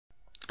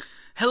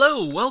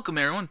Hello, welcome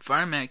everyone,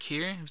 Firemac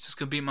here. I'm just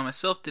gonna be by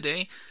myself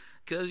today,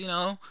 because,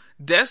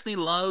 Destiny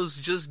loves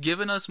just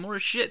giving us more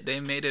shit. They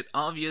made it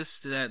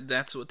obvious that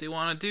that's what they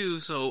want to do,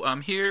 so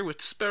I'm here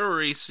with Sparrow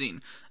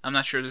Racing. I'm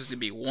not sure if this is gonna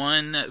be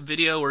one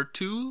video or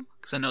two,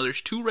 because I know there's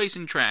two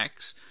racing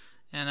tracks,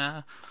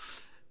 and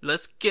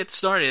let's get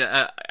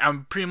started.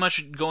 I'm pretty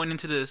much going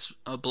into this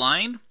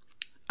blind.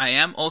 I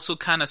am also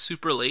kind of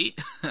super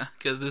late,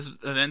 because this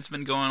event's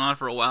been going on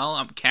for a while.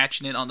 I'm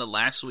catching it on the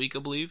last week, I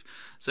believe.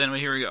 So anyway,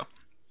 here we go.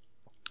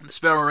 The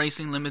Sparrow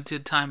Racing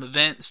limited time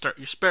event. Start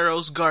your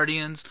Sparrows,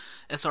 Guardians,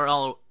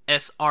 SRL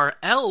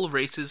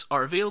races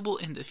are available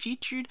in the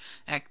featured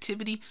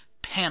activity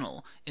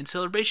panel. In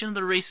celebration of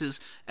the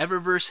races,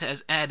 Eververse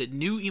has added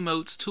new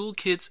emotes,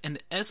 toolkits, and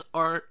the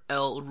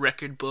SRL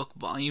Record Book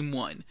Volume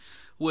 1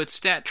 with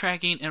stat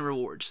tracking and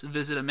rewards.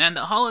 Visit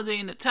Amanda Holiday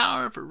in the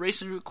tower for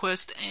racing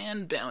requests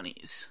and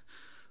bounties.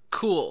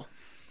 Cool.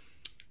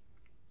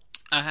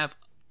 I have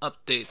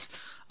updates.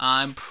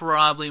 I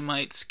probably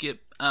might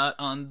skip out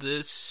on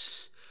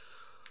this.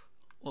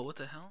 Well, what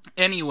the hell?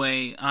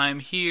 Anyway, I'm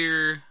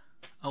here.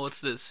 Oh, what's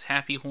this?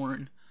 Happy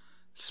Horn.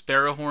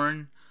 Sparrow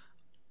Horn.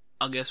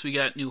 I guess we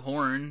got new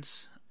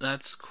horns.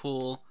 That's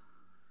cool.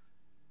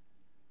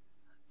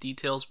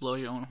 Details, blow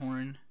your own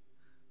horn.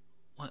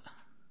 What?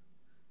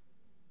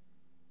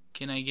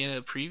 Can I get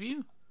a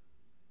preview?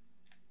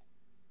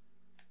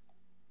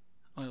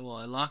 Wait, well,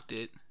 I locked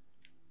it.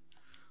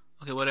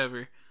 Okay,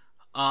 whatever.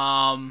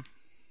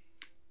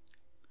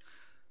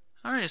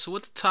 Alright, so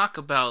what to talk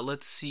about?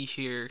 Let's see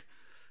here.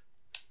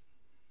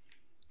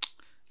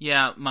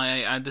 Yeah,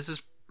 this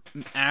is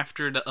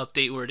after the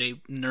update where they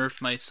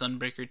nerfed my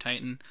Sunbreaker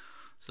Titan,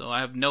 so I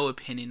have no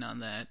opinion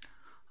on that.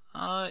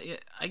 Yeah,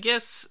 I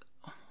guess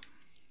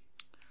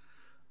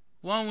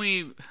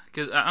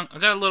because I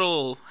got a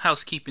little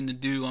housekeeping to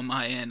do on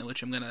my end,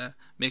 which I'm gonna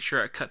make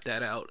sure I cut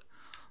that out.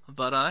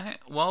 But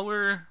while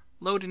we're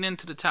loading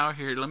into the tower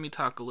here, let me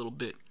talk a little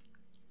bit.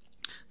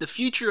 The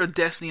future of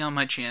Destiny on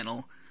my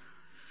channel.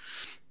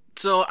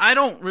 So, I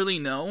don't really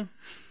know.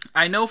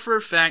 I know for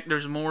a fact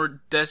there's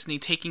more Destiny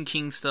Taken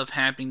King stuff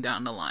happening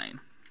down the line.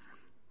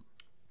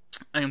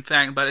 In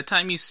fact, by the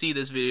time you see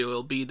this video,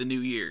 it'll be the new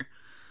year.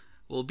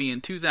 We'll be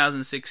in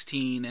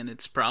 2016, and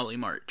it's probably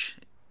March.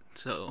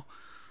 So,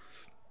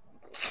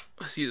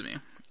 excuse me.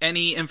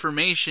 Any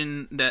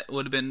information that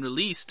would have been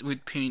released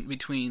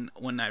between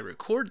when I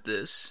record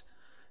this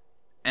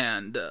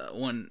and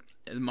when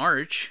in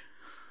March,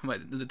 by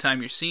the time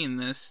you're seeing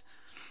this,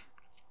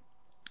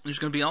 there's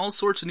going to be all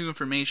sorts of new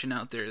information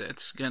out there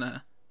that's going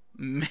to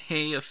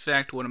may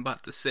affect what I'm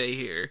about to say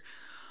here.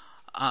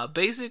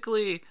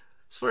 Basically,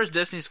 as far as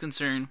Destiny's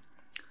concerned,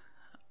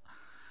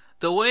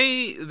 the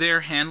way they're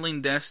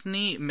handling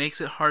Destiny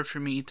makes it hard for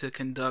me to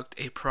conduct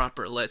a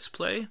proper Let's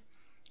Play.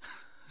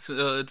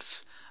 So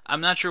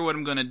I'm not sure what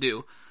I'm going to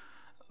do.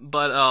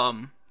 But,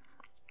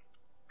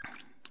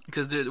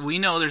 because we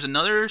know there's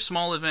another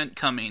small event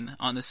coming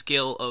on the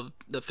scale of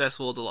the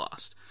Festival of the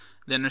Lost.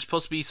 Then there's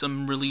supposed to be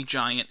some really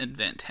giant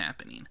event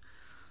happening.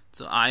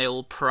 So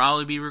I'll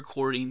probably be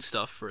recording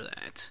stuff for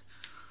that.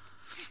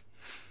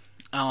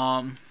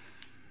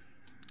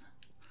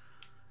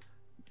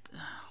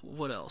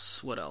 What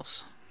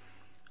else?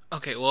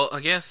 Okay, well, I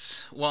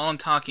guess while I'm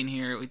talking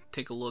here, we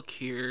take a look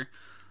here.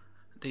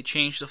 They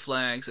changed the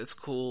flags, that's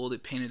cool. They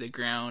painted the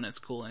ground, that's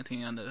cool.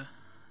 Anything on the...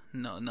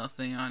 No,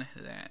 nothing on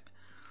that.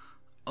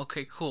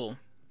 Okay, cool.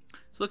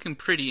 It's looking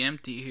pretty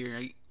empty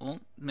here. Well,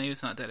 maybe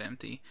it's not that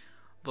empty.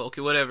 But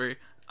okay, whatever.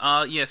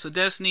 Yeah, so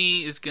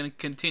Destiny is going to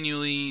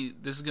continually...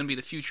 This is going to be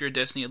the future of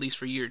Destiny, at least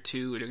for year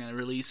 2. They're going to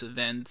release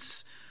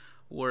events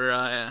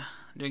where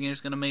they're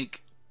just going to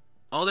make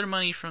all their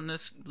money from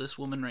this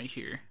woman right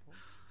here.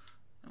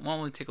 Why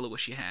don't we take a look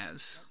what she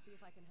has.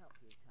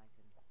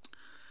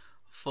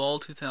 Fall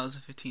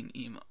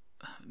 2015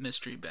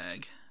 mystery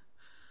bag.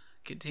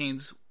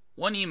 Contains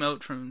one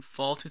emote from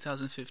Fall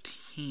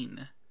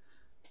 2015.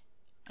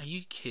 Are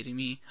you kidding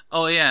me?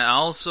 Oh yeah,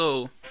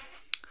 also...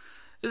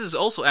 This is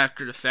also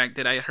after the fact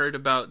that I heard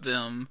about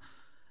them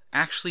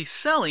actually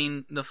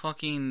selling the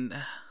fucking...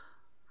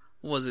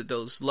 What was it,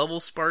 those level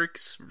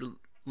sparks?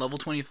 Level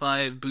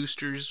 25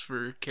 boosters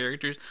for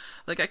characters?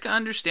 Like, I can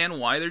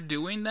understand why they're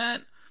doing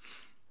that.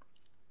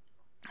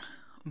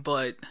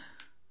 But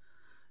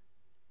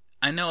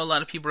I know a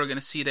lot of people are going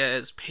to see that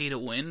as pay to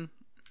win.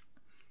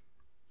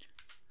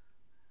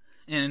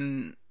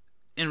 And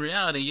in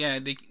reality, yeah,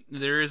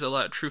 there is a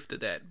lot of truth to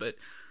that. But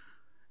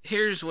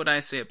here's what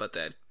I say about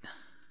that.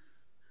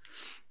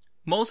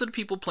 Most of the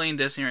people playing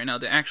Destiny right now,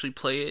 they actually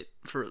play it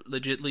for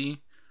legitly.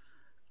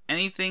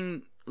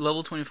 Anything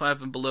level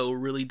 25 and below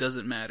really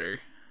doesn't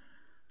matter.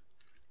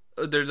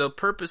 The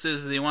purpose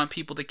is they want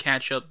people to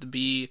catch up to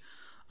be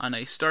on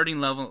a starting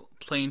level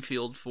playing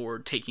field for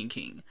Taken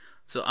King.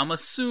 So I'm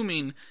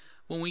assuming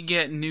when we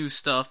get new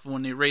stuff,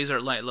 when they raise our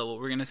light level,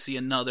 we're going to see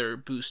another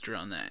booster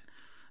on that.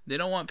 They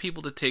don't want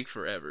people to take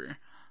forever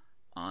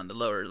on the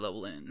lower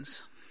level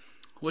ends.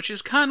 Which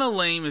is kind of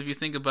lame if you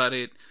think about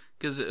it.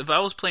 Because if I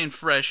was playing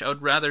fresh, I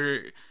would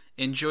rather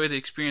enjoy the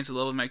experience of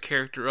leveling my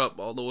character up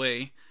all the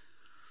way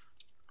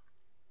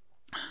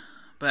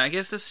But I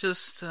guess that's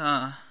just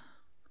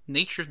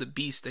nature of the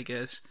beast, I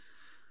guess.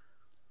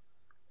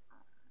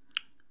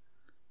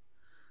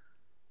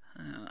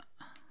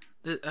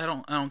 I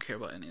don't care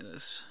about any of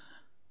this.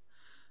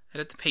 I'd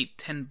have to pay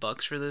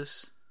 $10 for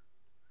this.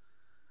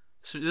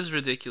 So this is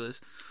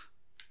ridiculous.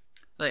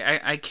 Like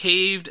I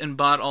caved and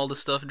bought all the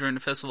stuff during the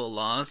Festival of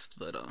Lost,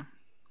 but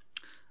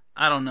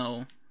I don't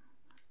know.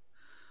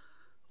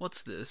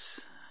 What's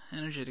this?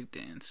 Energetic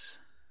dance.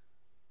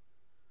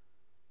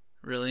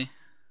 Really?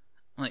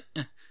 Like,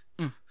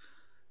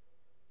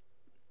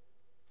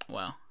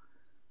 wow.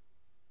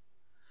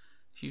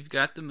 You've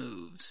got the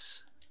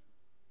moves.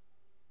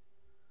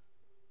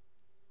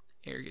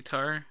 Air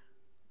guitar.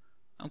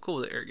 I'm cool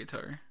with the air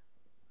guitar.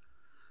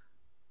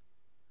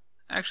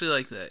 I actually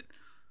like that.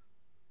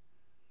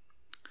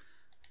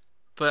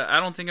 But I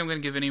don't think I'm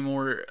going to give any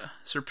more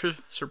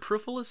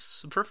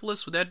superfluous,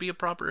 would that be a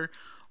proper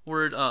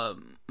word,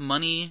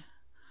 money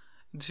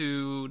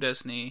to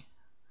Destiny.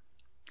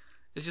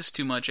 It's just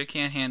too much. I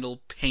can't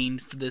handle paying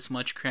for this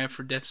much crap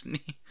for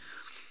Destiny.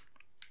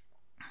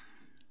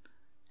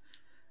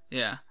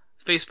 Yeah.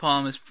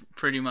 Facepalm is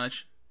pretty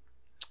much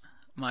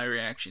my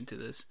reaction to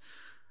this.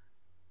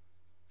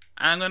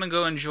 I'm gonna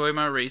go enjoy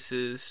my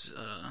races.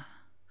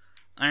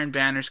 Iron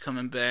Banner's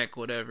coming back,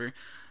 whatever.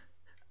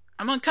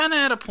 I'm kind of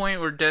at a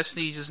point where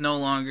Destiny just no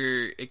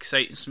longer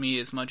excites me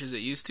as much as it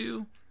used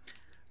to.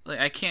 Like,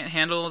 I can't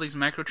handle all these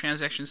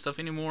microtransaction stuff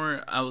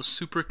anymore. I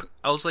was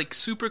like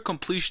super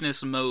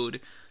completionist mode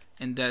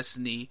in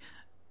Destiny,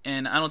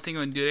 and I don't think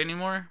I'm gonna do it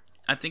anymore.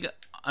 I think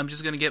I'm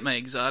just gonna get my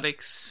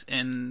exotics,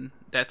 and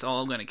that's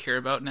all I'm gonna care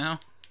about now.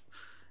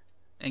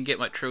 And get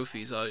my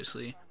trophies,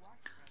 obviously.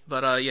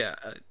 But yeah,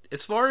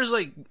 as far as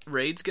like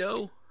raids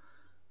go,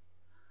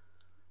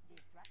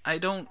 I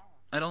don't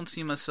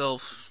see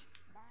myself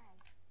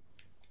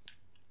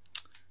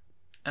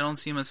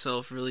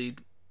really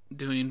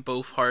doing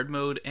both hard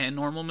mode and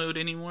normal mode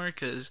anymore,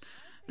 because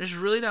there's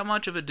really not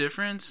much of a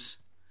difference.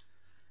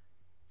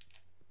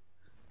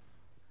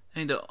 I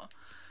mean,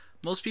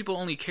 most people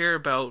only care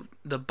about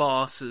the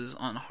bosses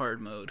on hard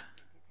mode.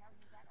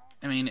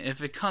 I mean,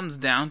 if it comes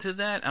down to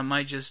that, I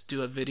might just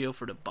do a video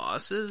for the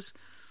bosses,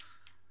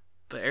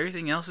 but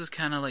everything else is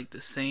kind of like the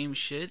same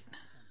shit,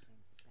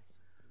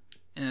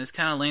 and it's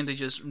kind of lame to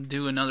just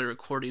do another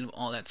recording of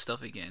all that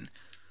stuff again.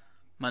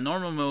 My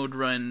normal mode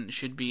run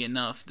should be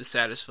enough to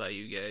satisfy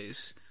you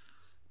guys.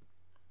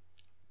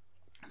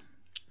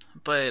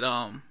 But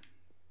I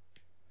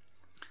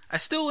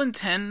still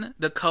intend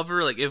to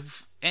cover, like,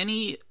 if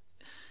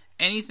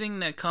anything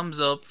that comes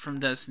up from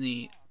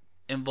Destiny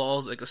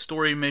involves like a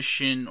story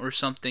mission or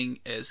something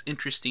as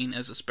interesting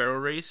as a Sparrow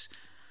race,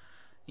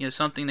 you know,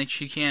 something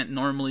that you can't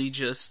normally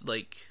just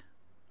like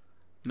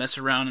mess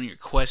around on your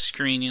quest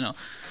screen, you know,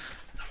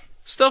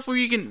 stuff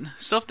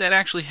that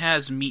actually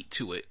has meat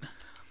to it.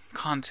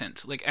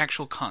 Content, like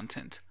actual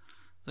content.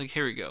 Like,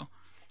 here we go.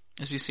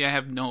 As you see, I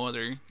have no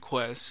other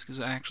quests because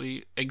I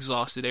actually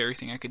exhausted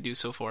everything I could do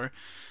so far.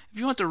 If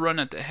you want to run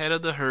at the head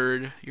of the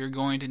herd, you're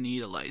going to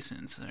need a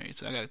license. Alright,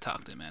 so I gotta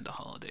talk to Amanda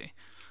Holiday.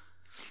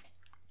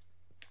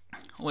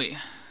 Wait,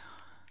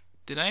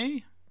 did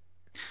I?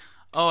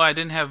 Oh, I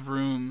didn't have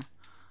room.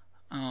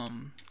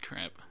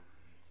 Crap.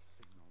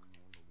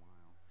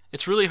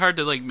 It's really hard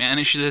to like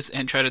manage this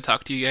and try to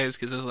talk to you guys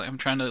because I'm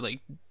trying to like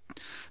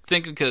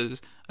think,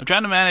 because I'm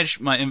trying to manage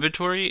my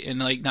inventory and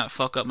like not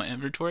fuck up my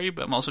inventory,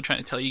 but I'm also trying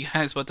to tell you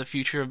guys about the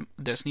future of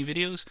Destiny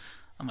videos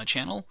on my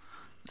channel.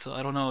 So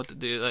I don't know what to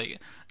do. Like,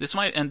 this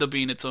might end up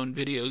being its own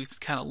video. It's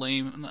kind of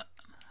lame.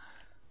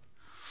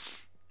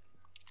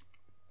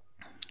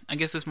 I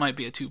guess this might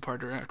be a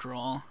two-parter after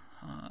all.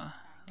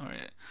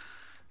 Alright.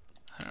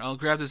 I'll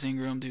grab this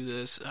Ingram, do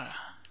this.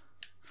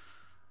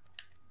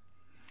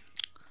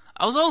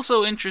 I was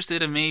also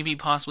interested in maybe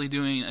possibly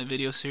doing a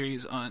video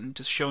series on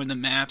just showing the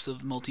maps of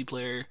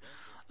multiplayer.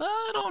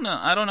 I don't know.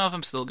 I don't know if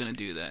I'm still gonna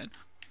do that.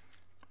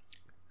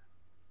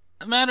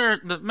 The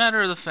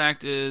matter of the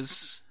fact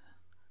is,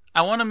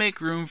 I want to make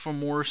room for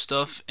more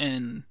stuff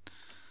on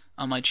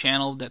my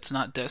channel that's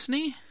not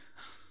Destiny.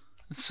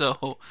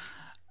 So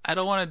I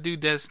don't want to do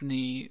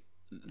Destiny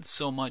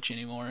so much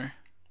anymore.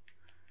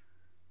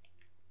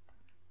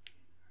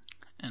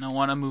 And I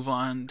want to move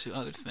on to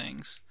other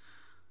things.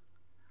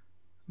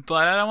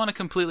 But I don't want to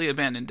completely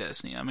abandon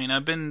Destiny. I mean,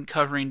 I've been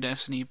covering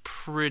Destiny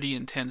pretty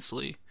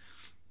intensely.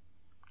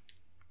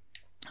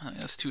 Oh,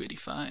 that's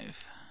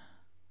 285.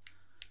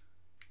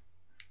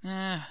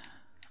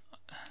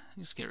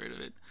 Just get rid of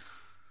it.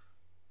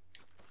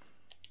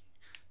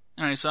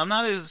 Alright, so I'm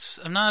not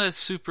as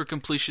super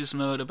completionist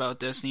mode about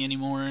Destiny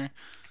anymore.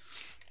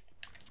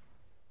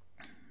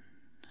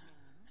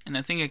 And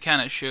I think it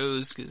kind of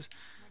shows, because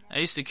I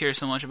used to care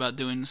so much about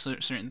doing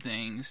certain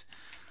things.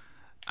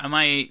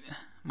 I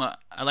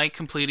like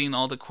completing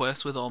all the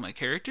quests with all my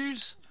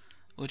characters,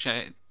 which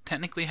I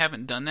technically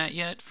haven't done that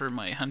yet for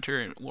my Hunter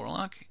and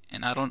Warlock,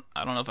 and I don't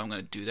know if I'm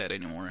going to do that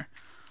anymore.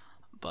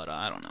 But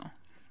I don't know.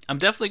 I'm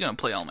definitely going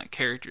to play all my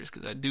characters,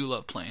 because I do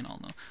love playing all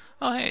of them.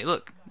 Oh, hey,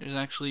 look. There's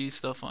actually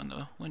stuff on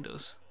the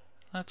windows.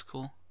 That's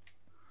cool.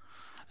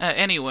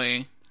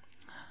 Anyway,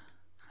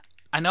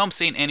 I know I'm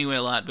saying anyway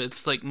a lot, but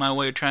it's like my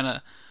way of trying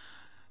to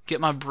get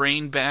my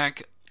brain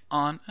back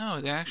on. Oh,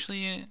 they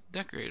actually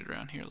decorated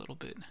around here a little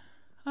bit.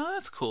 Oh,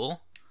 that's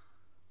cool.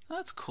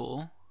 That's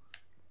cool.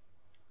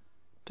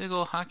 Big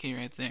old hockey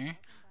right there.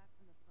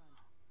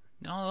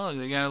 Oh, look,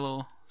 they got a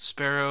little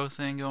Sparrow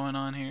thing going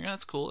on here.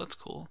 That's cool, that's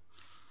cool.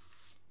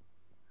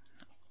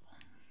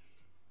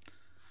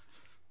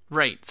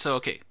 Right, so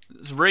okay.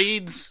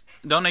 Raids,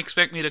 don't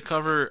expect me to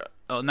cover,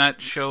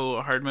 not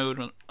show hard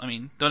mode. I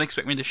mean, don't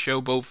expect me to show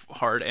both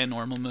hard and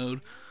normal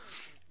mode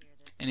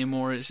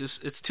anymore. It's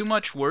just, it's too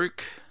much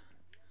work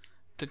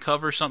to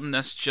cover something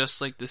that's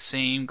just like the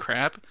same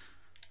crap.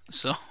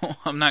 So,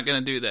 I'm not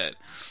gonna do that.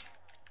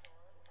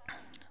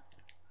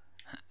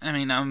 I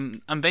mean,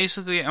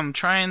 I'm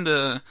trying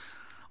to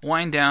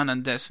wind down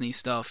on Destiny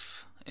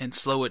stuff and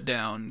slow it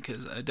down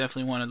because I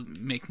definitely want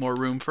to make more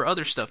room for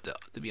other stuff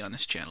to be on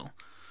this channel.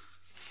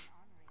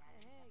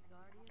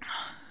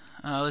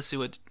 Let's see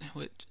what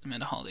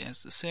Amanda Holiday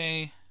has to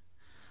say.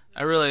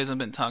 I realize I've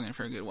been talking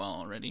for a good while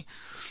already.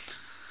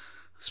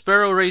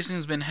 Sparrow racing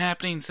has been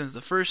happening since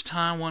the first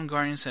time one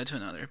Guardian said to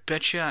another,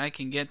 "Betcha I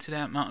can get to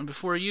that mountain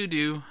before you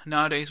do.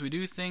 Nowadays we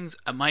do things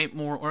a mite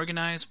more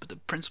organized, but the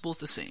principle's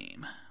the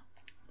same."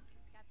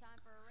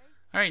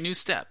 Alright, new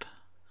step.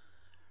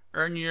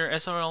 Earn your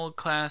SRL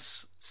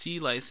Class C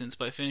license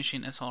by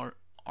finishing SRR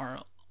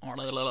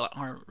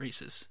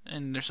races.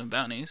 And there's some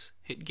bounties.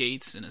 Hit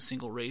gates in a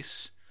single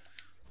race.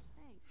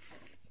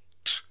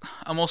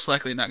 I'm most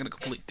likely not going to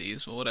complete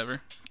these, but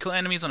whatever. Kill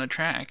enemies on a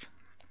track.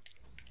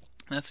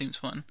 That seems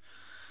fun.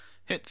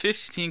 Hit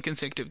 15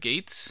 consecutive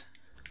gates.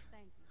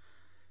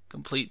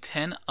 Complete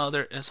 10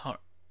 other SR...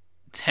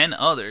 10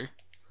 other?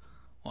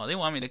 Wow, they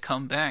want me to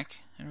come back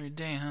every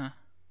day, huh?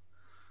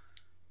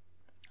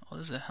 Oh,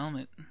 this is a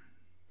helmet.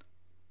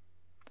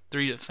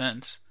 3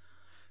 defense.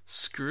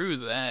 Screw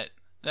that.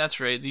 That's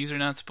right, these are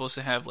not supposed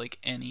to have, like,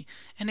 any...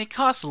 And they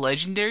cost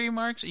legendary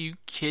marks? Are you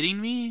kidding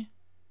me?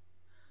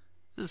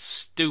 This is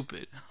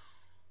stupid.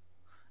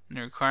 And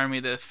they require me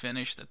to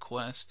finish the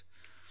quest.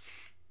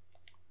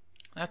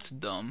 That's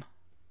dumb.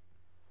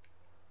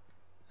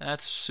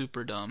 That's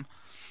super dumb.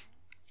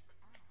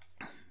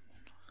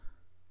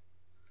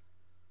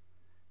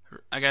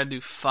 I gotta do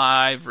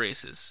 5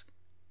 races.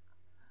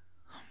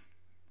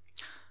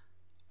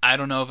 I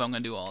don't know if I'm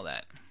gonna do all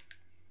that.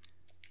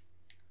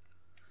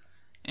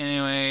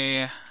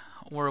 Anyway,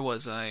 where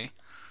was I?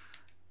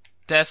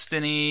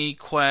 Destiny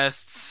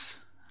quests,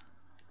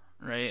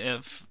 right?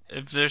 If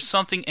there's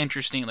something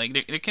interesting, like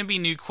there can be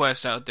new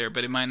quests out there,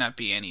 but it might not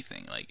be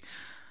anything. Like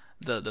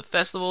the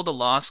Festival of the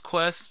Lost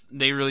quests,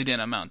 they really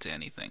didn't amount to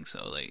anything.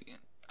 So like,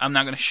 I'm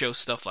not gonna show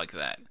stuff like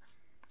that.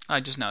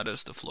 I just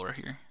noticed the floor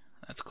here.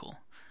 That's cool.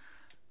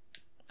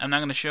 I'm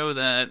not gonna show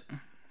that.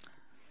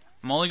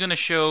 I'm only gonna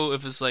show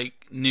if it's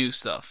like new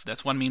stuff.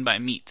 That's what I mean by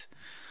meat.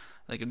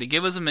 Like if they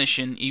give us a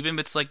mission, even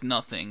if it's like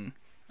nothing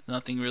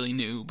really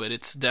new, but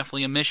it's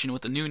definitely a mission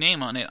with a new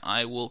name on it,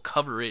 I will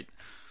cover it.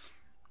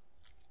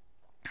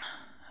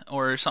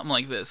 Or something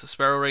like this, a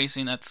Sparrow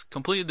Racing, that's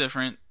completely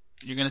different.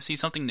 You're gonna see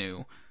something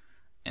new,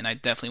 and I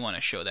definitely want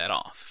to show that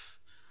off.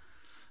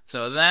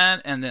 So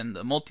that, and then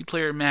the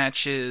multiplayer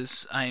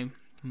matches, I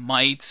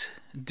might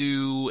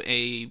do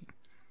a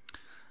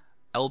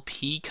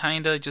LP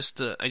kinda, I just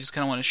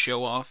kinda want to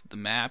show off the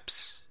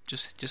maps,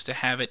 just to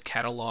have it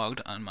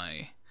cataloged on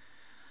my,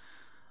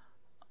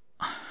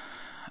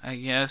 I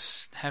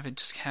guess, have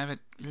it,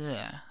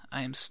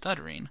 I am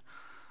stuttering,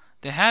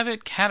 to have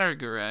it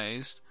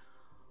categorized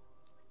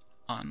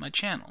on my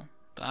channel,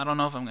 but I don't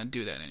know if I'm gonna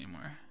do that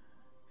anymore.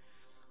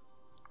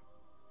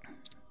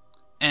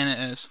 And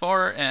as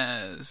far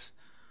as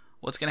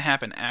what's gonna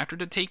happen after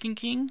the Taken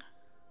King,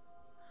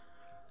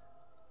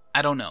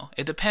 I don't know.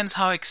 It depends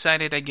how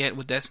excited I get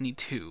with Destiny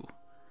 2.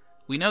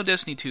 We know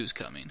Destiny 2 is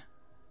coming.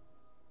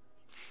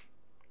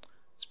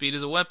 Speed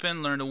is a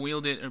weapon, learn to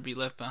wield it or be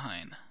left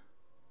behind.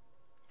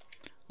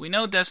 We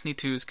know Destiny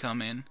 2 is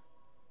coming.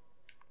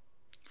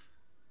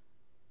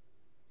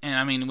 And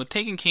I mean, with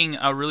Taken King,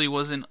 I really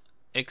wasn't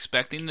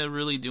expecting to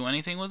really do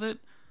anything with it.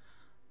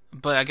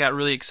 But I got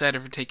really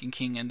excited for Taken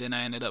King, and then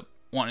I ended up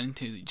wanting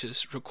to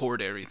just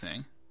record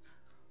everything.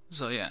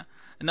 So yeah.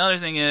 Another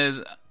thing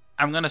is,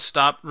 I'm going to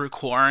stop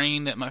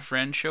requiring that my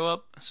friends show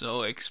up,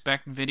 so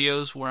expect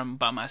videos where I'm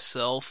by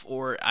myself,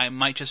 or I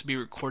might just be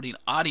recording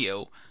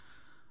audio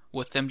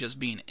with them just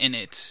being in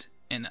it,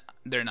 and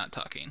they're not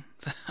talking.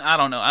 I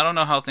don't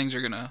know how things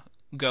are going to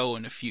go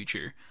in the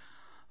future,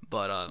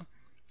 but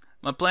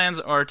my plans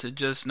are to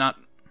just not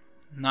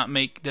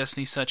make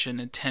Destiny such an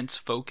intense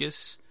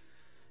focus,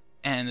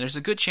 and there's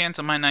a good chance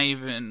I might not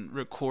even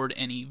record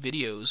any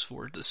videos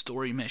for the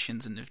story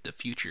missions in the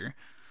future,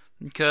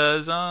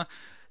 because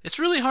it's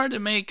really hard to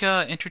make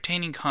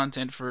entertaining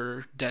content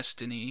for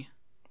Destiny.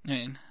 I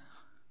mean,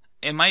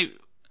 it might,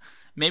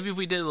 maybe if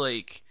we did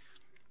like,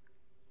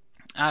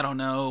 I don't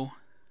know,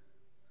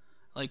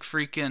 like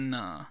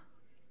freaking,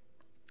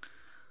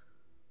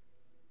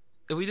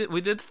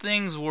 we did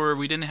things where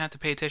we didn't have to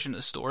pay attention to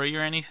the story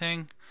or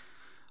anything,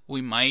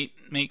 we might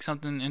make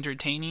something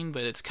entertaining,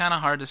 but it's kind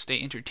of hard to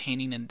stay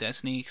entertaining in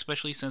Destiny,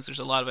 especially since there's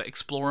a lot of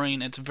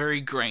exploring. It's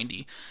very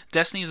grindy.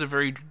 Destiny is a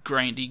very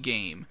grindy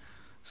game,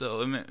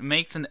 so it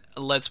makes a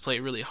Let's Play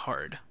really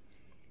hard.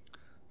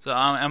 So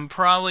I'm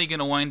probably going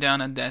to wind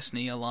down on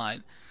Destiny a lot,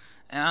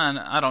 and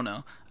I don't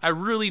know. I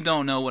really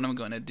don't know what I'm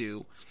going to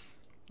do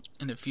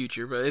in the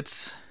future,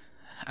 but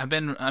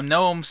I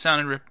know I'm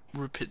sounding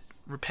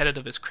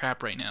repetitive as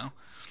crap right now.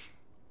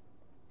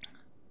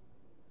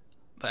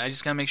 But I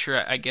just gotta make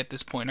sure I get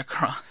this point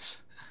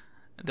across.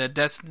 That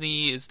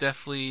Destiny is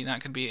definitely not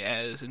gonna be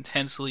as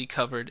intensely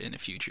covered in the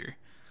future.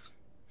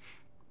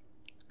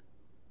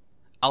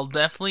 I'll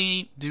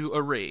definitely do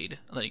a raid.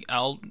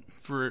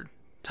 For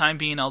time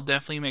being, I'll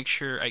definitely make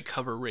sure I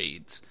cover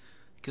raids.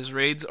 Because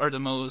raids are the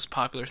most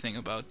popular thing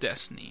about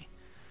Destiny.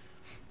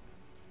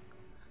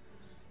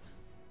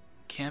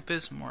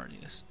 Campus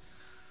Martius.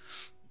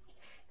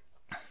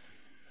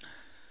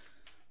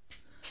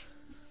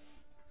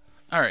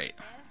 Alright.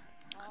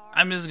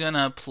 I'm just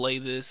gonna play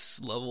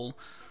this level.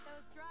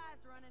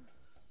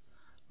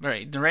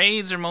 Alright, the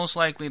raids are most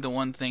likely the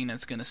one thing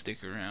that's gonna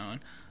stick around.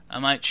 I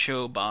might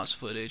show boss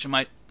footage.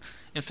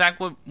 In fact,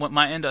 what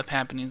might end up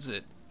happening is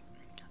that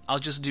I'll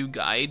just do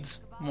guides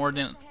more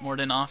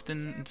than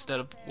often instead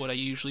of what I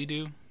usually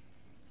do.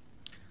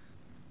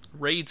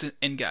 Raids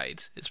and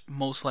guides is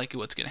most likely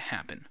what's gonna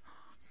happen.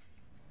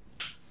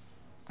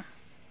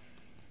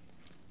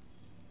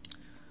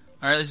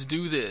 Alright, let's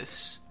do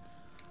this.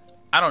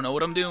 I don't know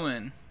what I'm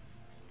doing.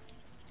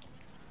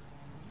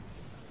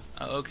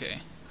 Oh, okay.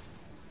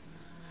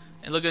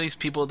 And look at these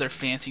people with their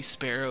fancy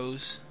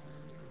sparrows.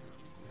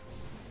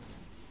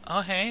 Oh,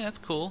 hey, that's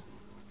cool.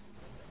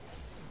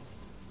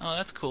 Oh,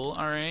 that's cool.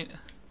 Alright.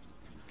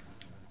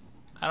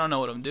 I don't know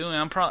what I'm doing.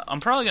 I'm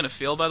probably gonna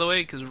fail, by the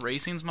way, because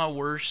racing's my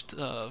worst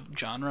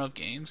genre of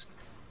games.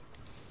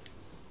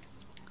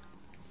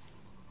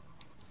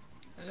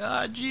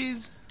 Ah,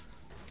 jeez.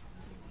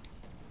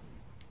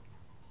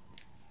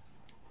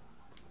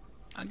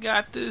 I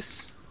got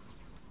this.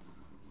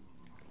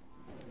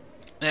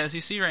 As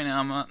you see right now,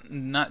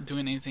 I'm not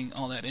doing anything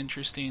all that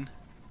interesting.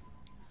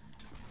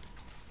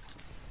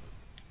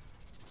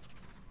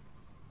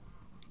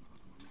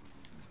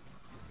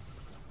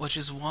 Which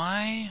is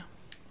why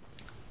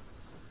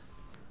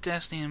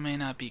Destiny may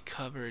not be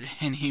covered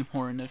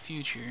anymore in the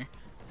future.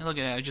 And look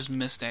at that, I just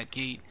missed that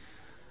gate.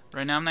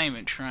 Right now I'm not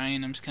even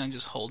trying, I'm just kind of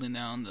just holding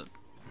down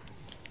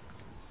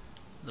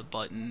the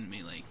button and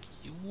be like,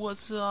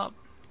 what's up?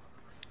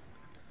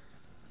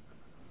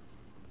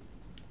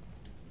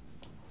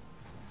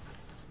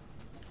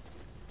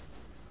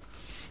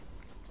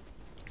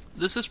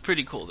 This is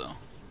pretty cool, though.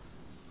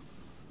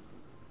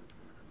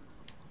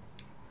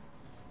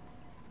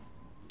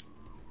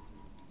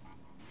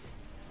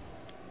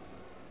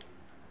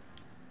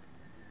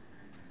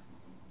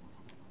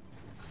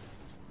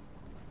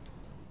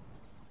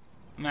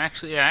 I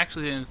actually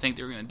didn't think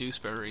they were going to do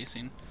Sparrow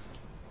racing.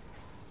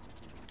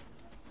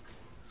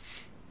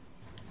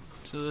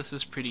 So this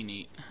is pretty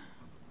neat.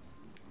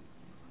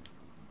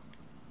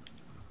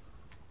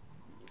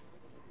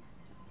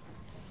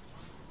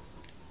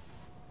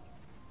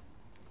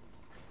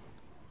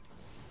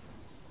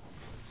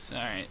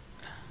 Alright,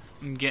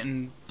 I'm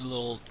getting a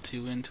little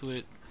too into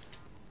it.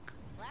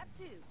 Lap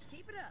 2,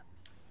 keep it up.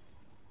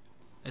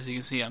 As you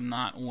can see, I'm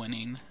not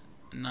winning,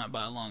 not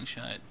by a long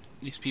shot.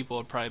 These people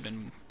have probably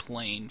been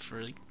playing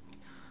for like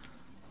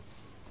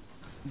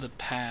the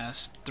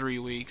past 3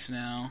 weeks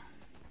now,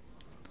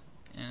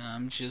 and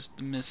I'm just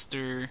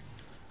Mr.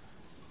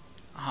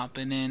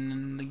 hopping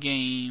in the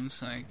game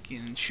so I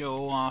can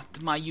show off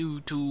to my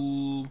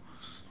YouTube.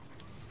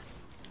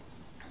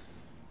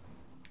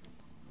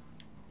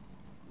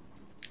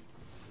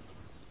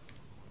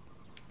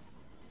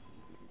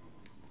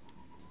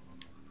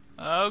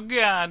 Oh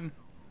god.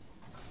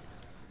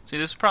 See,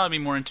 this would probably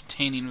be more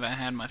entertaining if I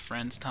had my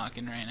friends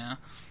talking right now.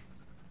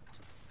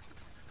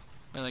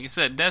 But like I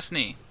said,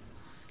 Destiny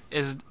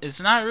is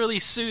not really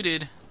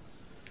suited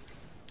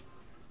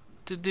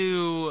to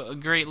do a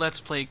great Let's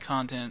Play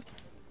content.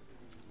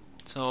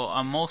 So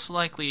I'm most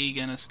likely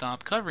gonna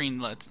stop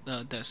covering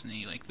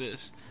Destiny like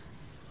this.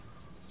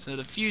 So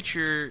the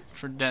future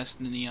for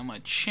Destiny on my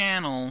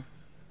channel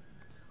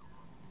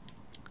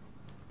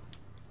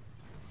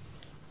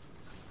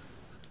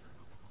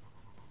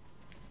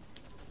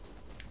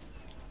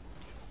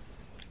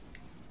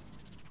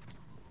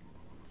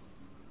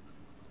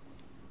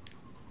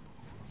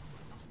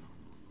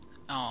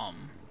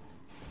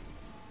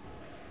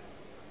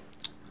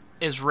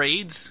is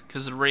raids,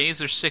 because the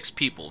raids are 6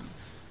 people.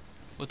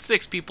 With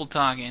 6 people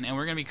talking, and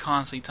we're going to be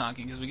constantly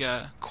talking because we got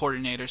to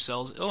coordinate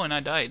ourselves. Oh, and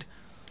I died.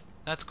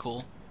 That's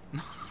cool.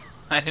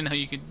 I didn't know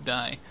you could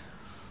die.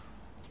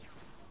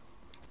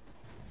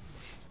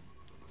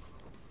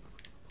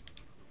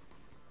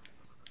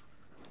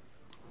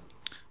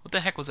 What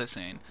the heck was I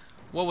saying?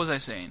 What was I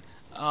saying?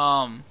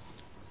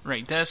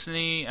 Right,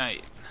 Destiny,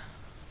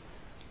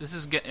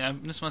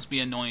 this must be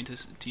annoying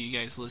to you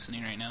guys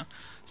listening right now.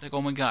 It's like,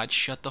 oh my god,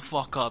 shut the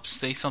fuck up,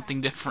 say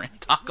something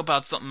different, talk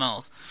about something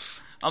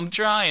else. I'm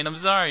trying. I'm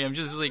sorry. I'm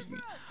just like,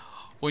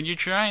 when you're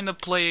trying to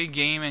play a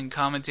game and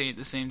commentate at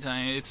the same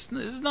time, it's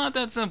not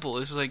that simple.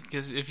 It's like,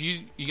 because if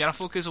you gotta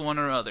focus on one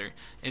or other.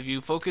 If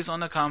you focus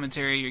on the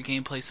commentary, your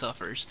gameplay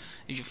suffers.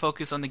 If you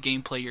focus on the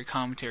gameplay, your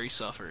commentary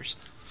suffers.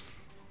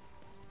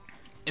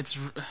 It's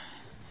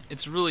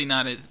really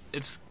not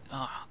it's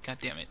oh, god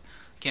damn it,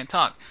 can't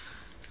talk.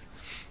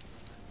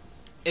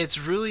 It's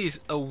really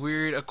a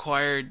weird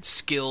acquired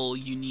skill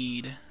you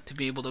need to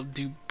be able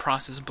to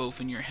process both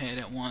in your head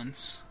at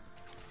once.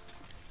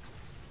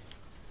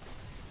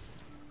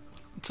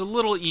 It's a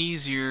little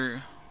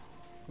easier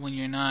when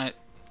you're not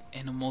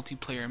in a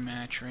multiplayer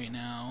match right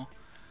now.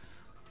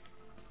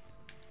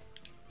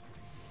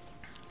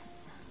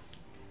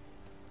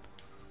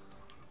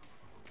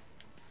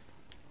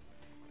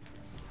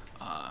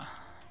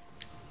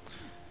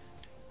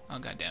 Oh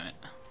god damn it.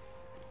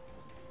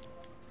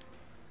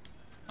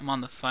 I'm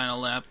on the final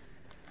lap.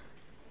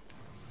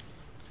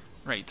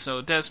 Right,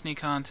 so Destiny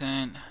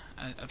content,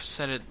 I've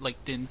said it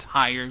like the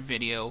entire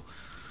video.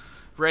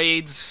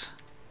 Raids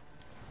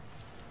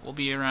will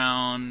be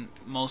around,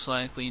 most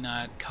likely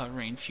not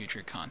covering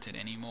future content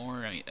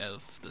anymore.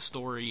 Of the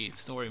story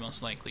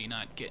most likely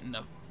not getting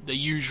the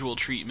usual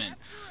treatment.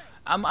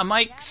 I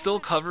might still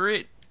cover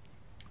it.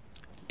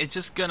 It's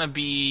just gonna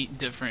be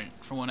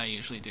different from what I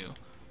usually do.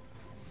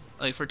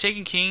 Like for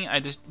Taken King, I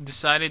just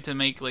decided to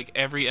make like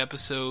every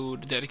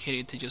episode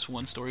dedicated to just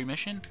one story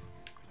mission,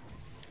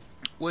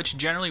 which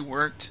generally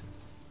worked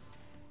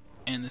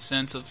in the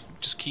sense of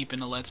just keeping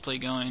the Let's Play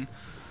going,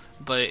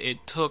 but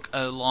it took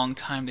a long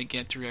time to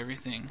get through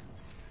everything.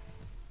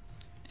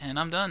 And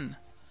I'm done.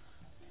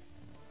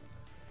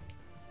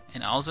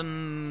 And I was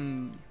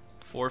in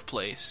 4th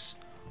place.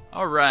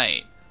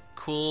 Alright.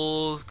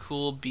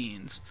 Cool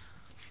beans.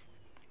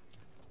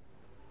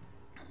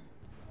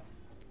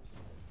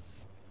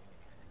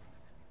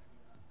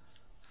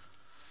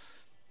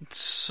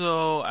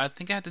 So, I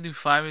think I have to do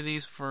 5 of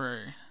these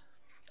for...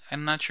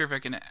 I'm not sure if I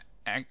can...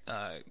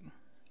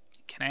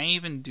 can I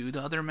even do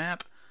the other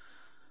map?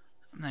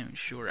 I'm not even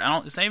sure.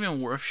 It's not even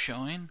worth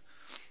showing.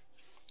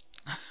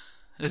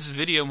 This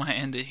video might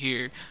end it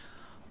here.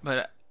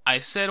 But I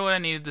said what I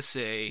needed to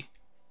say.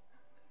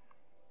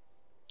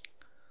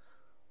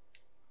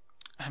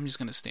 I'm just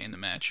going to stay in the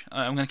match.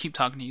 I'm going to keep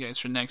talking to you guys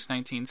for the next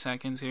 19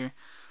 seconds here.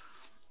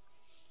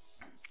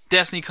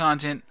 Destiny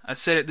content. I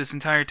said it this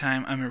entire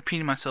time. I'm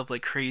repeating myself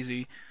like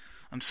crazy.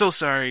 I'm so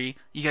sorry.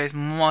 You guys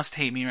must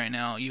hate me right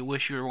now. You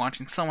wish you were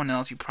watching someone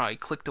else. You probably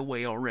clicked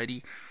away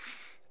already.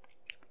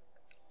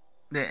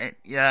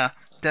 Yeah,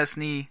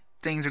 Destiny,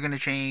 things are going to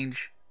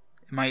change.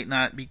 It might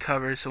not be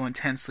covered so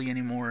intensely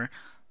anymore.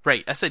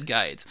 Right, I said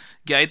guides.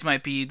 Guides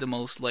might be the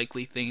most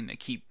likely thing to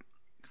keep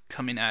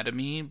coming out of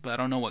me, but I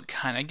don't know what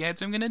kind of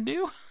guides I'm going to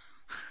do.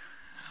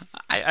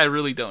 I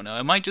really don't know.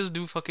 I might just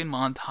do fucking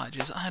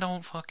montages. I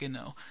don't fucking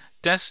know.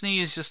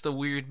 Destiny is just a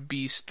weird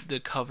beast to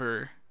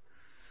cover.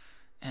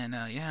 And,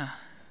 yeah.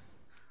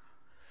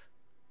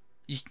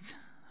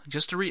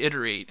 Just to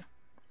reiterate,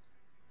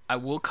 I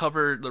will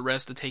cover the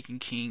rest of Taken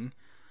King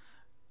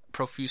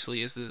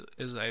profusely as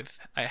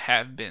I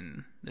have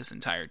been this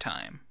entire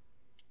time.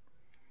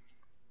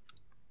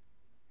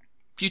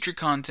 Future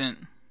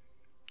content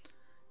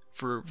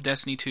for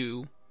Destiny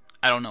 2,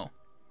 I don't know.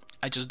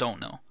 I just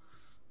don't know.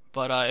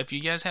 But if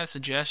you guys have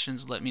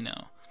suggestions, let me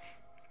know.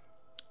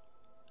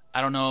 I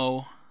don't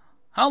know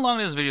how long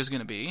this video is going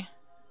to be,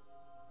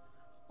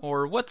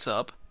 or what's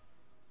up,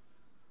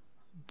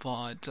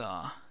 but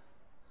I'm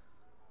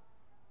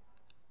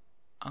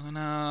going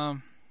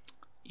to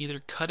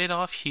either cut it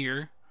off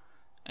here,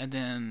 and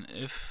then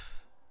if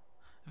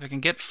I can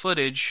get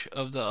footage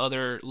of the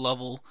other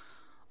level,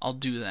 I'll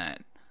do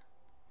that.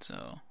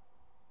 So,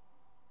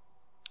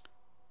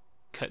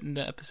 cutting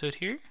the episode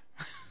here.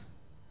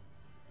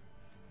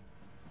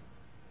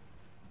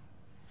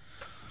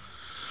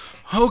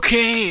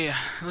 Okay,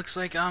 looks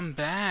like I'm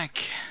back.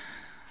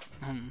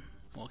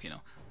 Well, you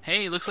know.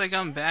 Hey, looks like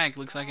I'm back.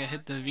 Looks like I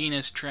hit the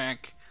Venus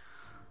track.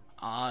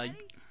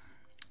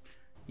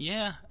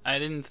 Yeah, I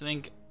didn't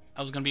think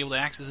I was gonna be able to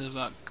access it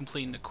without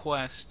completing the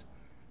quest.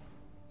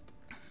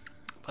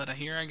 But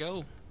here I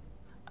go.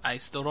 I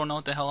still don't know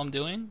what the hell I'm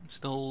doing. I'm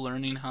still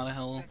learning how the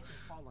hell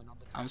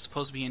I'm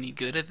supposed to be any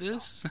good at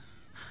this.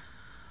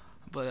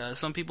 But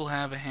some people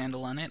have a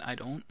handle on it. I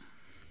don't.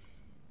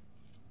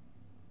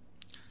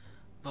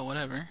 But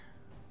whatever.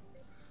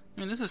 I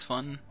mean, this is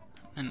fun.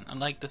 And I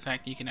like the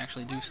fact that you can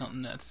actually do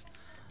something that's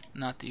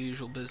not the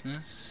usual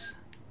business.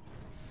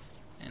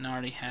 And I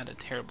already had a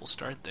terrible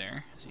start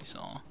there, as you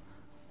saw.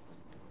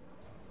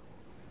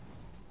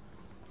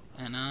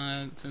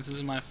 And since this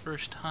is my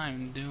first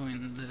time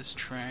doing this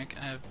track,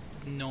 I have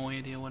no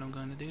idea what I'm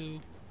going to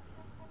do.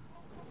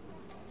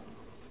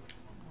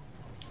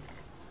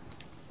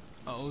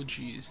 Oh,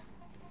 jeez.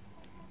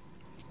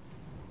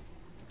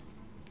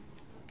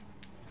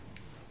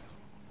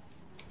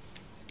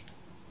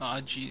 Aw,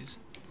 oh, jeez.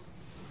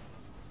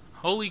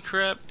 Holy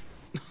crap.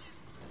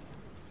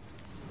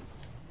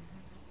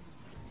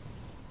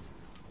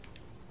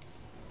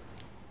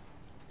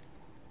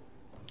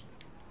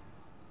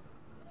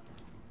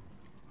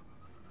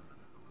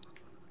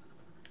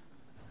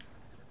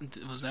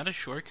 Was that a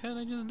shortcut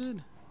I just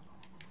did?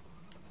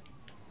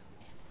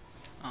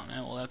 Oh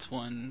man, well that's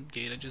one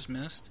gate I just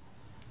missed.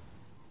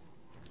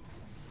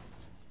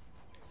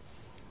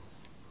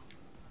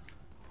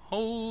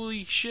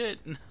 Holy shit!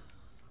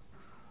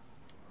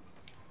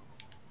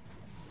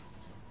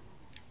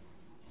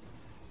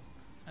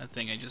 I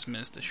think I just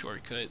missed a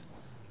shortcut.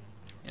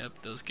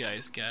 Yep, those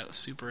guys got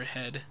super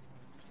ahead.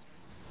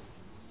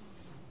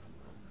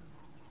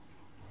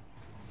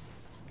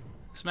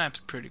 This map's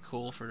pretty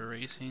cool for the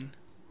racing.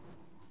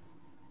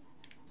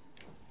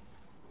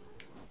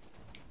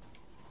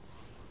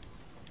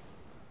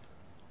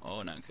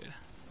 Oh, not good.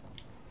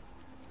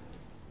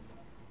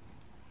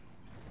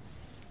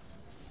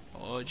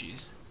 Oh,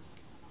 jeez.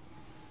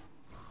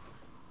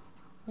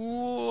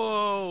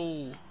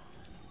 Whoa!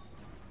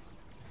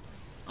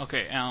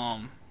 Okay,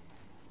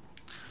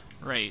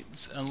 right.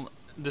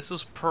 This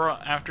is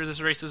after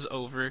this race is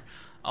over,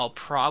 I'll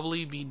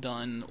probably be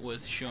done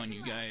with showing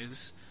you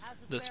guys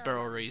the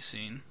Sparrow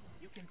racing.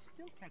 You can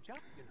still catch up,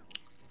 you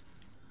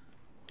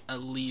know.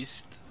 At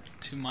least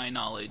to my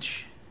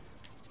knowledge.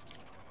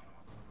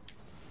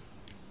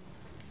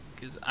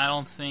 Because I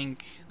don't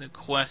think the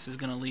quest is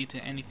going to lead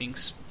to anything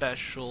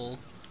special.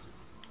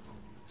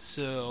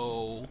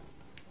 So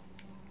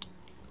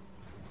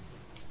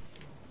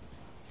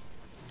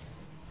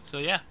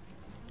yeah.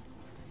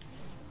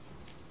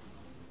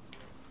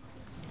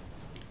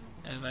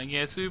 If I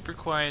get super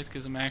quiet, it's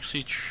because I'm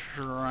actually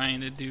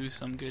trying to do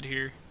some good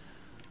here.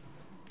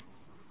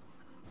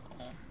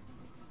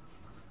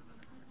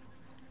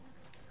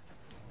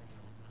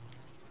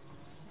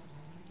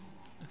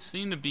 I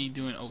seem to be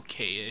doing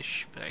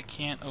okay-ish, but I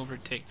can't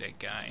overtake that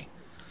guy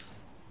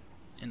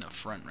in the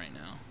front right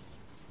now.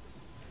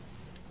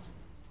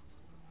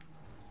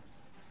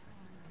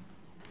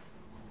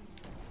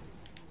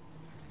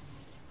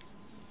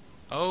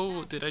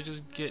 Oh, did I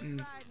just get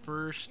in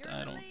first?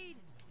 I don't...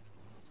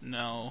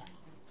 No.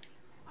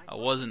 I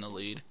was in the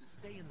lead.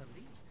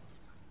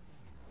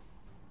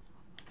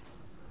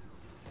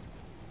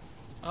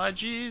 Oh,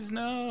 jeez,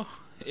 no.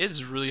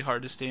 It's really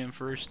hard to stay in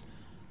first.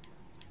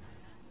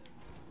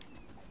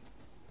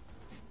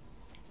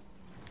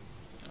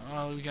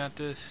 Oh, we got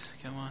this.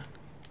 Come on.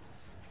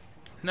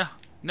 No.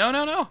 No,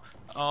 no, no.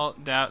 Oh,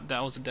 that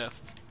was a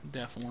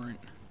death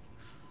warrant.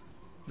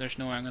 There's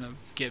no way I'm gonna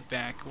get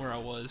back where I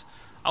was.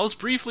 I was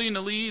briefly in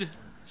the lead,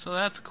 so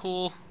that's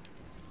cool.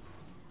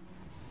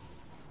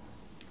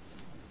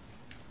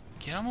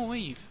 Get out of my way,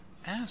 you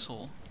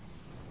asshole.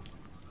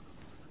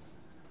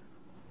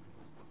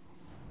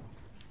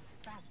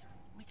 Faster,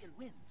 we can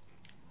win.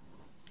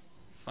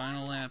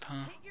 Final lap,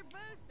 huh? Take your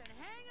boost and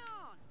hang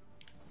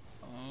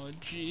on. Oh,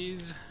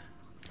 jeez.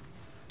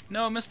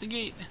 No, I missed the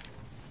gate.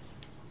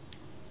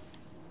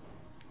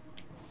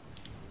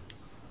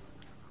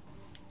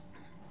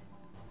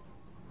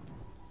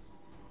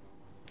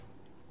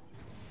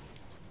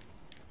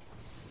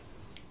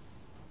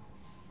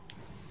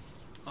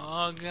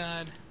 Oh,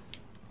 God.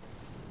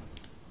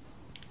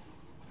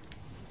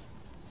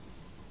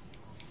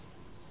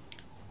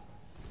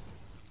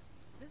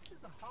 This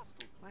is a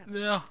hostile planet.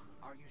 No.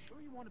 Are you sure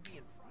you want to be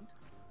in front?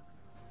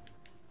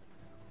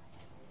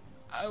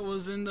 I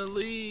was in the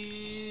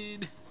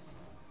lead.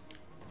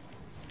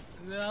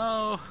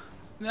 No.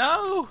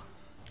 No.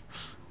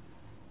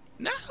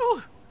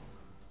 No.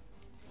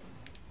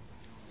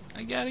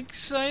 I got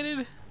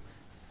excited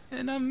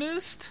and I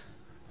missed.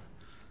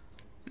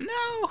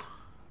 No.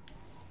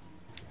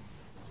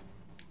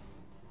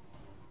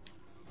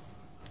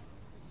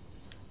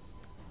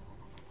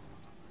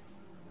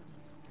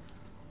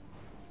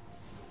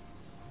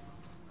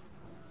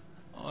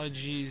 Oh,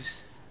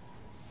 jeez.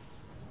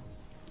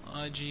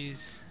 Oh,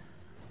 jeez.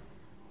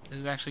 This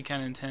is actually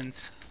kind of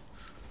intense.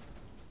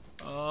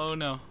 Oh,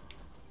 no.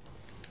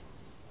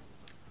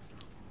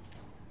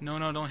 No,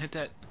 no, don't hit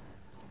that.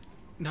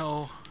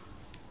 No.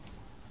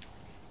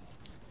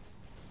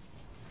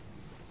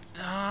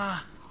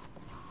 Ah.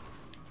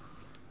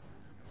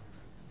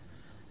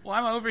 Why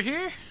am I over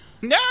here?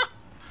 No!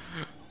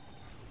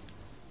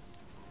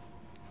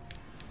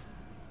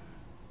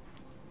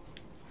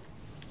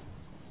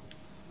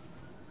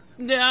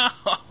 No!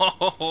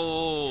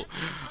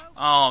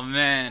 Oh,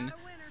 man.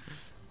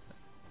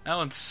 That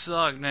one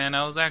sucked, man.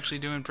 I was actually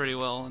doing pretty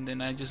well, and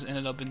then I just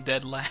ended up in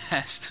dead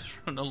last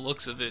from the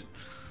looks of it.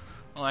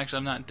 Well, actually,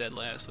 I'm not dead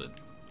last, but...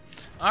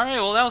 Alright,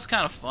 well, that was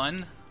kind of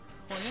fun.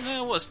 Well,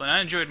 yeah, it was fun.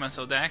 I enjoyed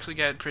myself. That actually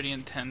got pretty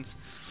intense.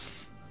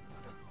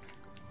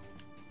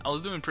 I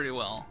was doing pretty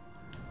well.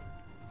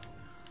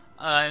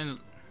 And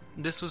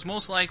this was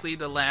most likely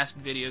the last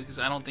video, because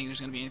I don't think there's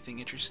going to be anything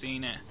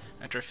interesting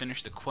after I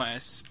finish the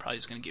quest. It's probably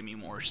just going to give me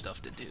more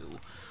stuff to do.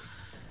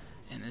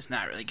 And it's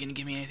not really going to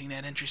give me anything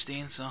that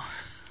interesting, so...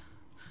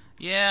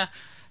 Yeah,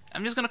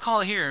 I'm just going to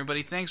call it here,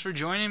 everybody. Thanks for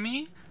joining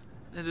me.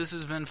 This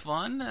has been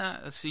fun.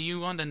 See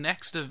you on the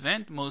next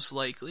event, most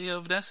likely,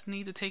 of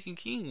Destiny the Taken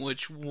King,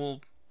 which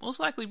will most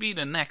likely be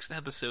the next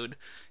episode,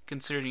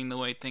 considering the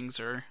way things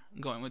are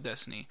going with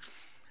Destiny.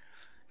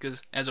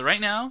 Because as of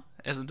right now,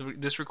 as of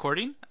this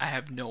recording, I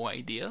have no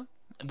idea.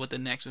 what the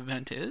next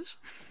event is.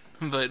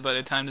 But by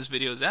the time this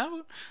video is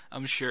out,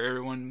 I'm sure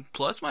everyone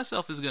plus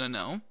myself is gonna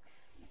know.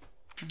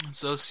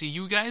 So see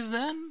you guys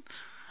then.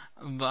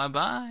 Bye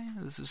bye.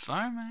 This is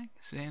Firemac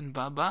saying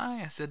bye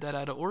bye. I said that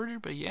out of order,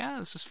 but yeah,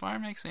 this is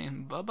Firemac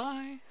saying bye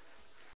bye.